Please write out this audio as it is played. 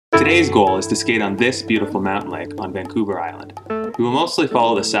Today's goal is to skate on this beautiful mountain lake on Vancouver Island. We will mostly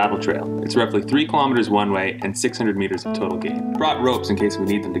follow the saddle trail. It's roughly 3 kilometers one way and 600 meters of total gain. Brought ropes in case we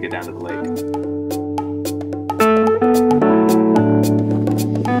need them to get down to the lake.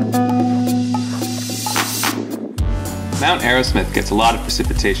 Mount Arrowsmith gets a lot of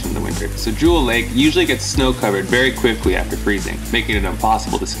precipitation in the winter, so Jewel Lake usually gets snow covered very quickly after freezing, making it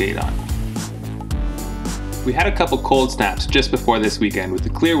impossible to skate on. We had a couple cold snaps just before this weekend with a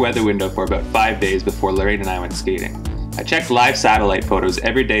clear weather window for about 5 days before Lorraine and I went skating. I checked live satellite photos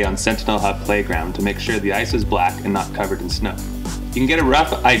every day on Sentinel Hub Playground to make sure the ice was black and not covered in snow. You can get a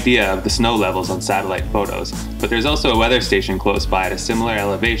rough idea of the snow levels on satellite photos, but there's also a weather station close by at a similar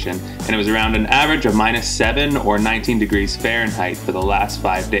elevation, and it was around an average of -7 or 19 degrees Fahrenheit for the last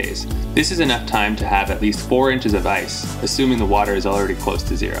 5 days. This is enough time to have at least 4 inches of ice, assuming the water is already close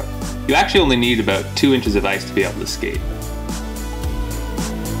to zero. You actually only need about 2 inches of ice to be able to skate.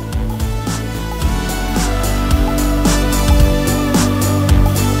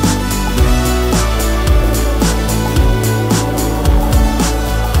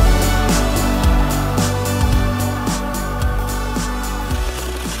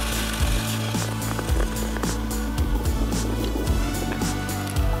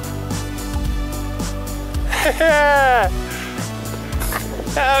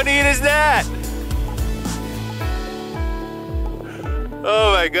 How neat is that?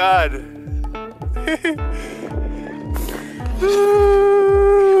 Oh my god.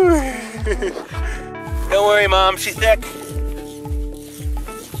 Don't worry, Mom, she's thick.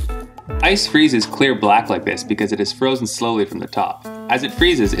 Ice freezes clear black like this because it is frozen slowly from the top. As it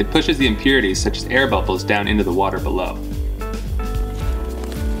freezes, it pushes the impurities such as air bubbles down into the water below.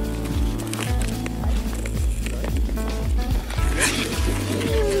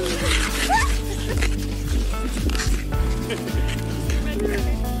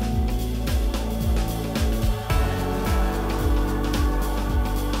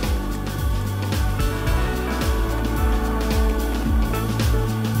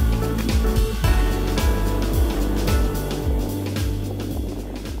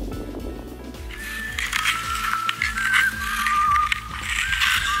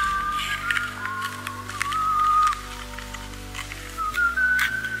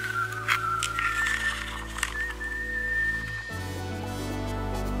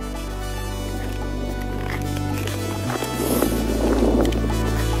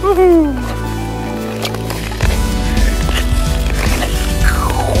 Woohoo!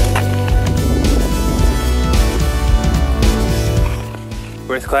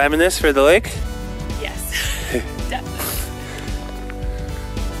 Worth climbing this for the lake? Yes, definitely.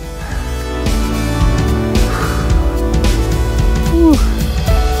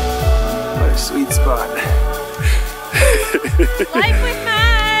 What a sweet spot. Life with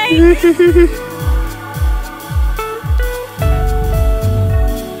Mike!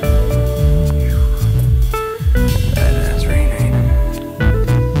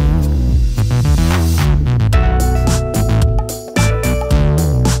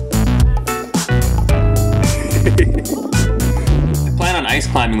 Ice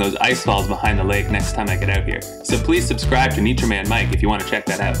climbing those ice falls behind the lake next time I get out here, so please subscribe to Nature Man Mike if you want to check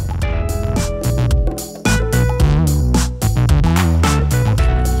that out.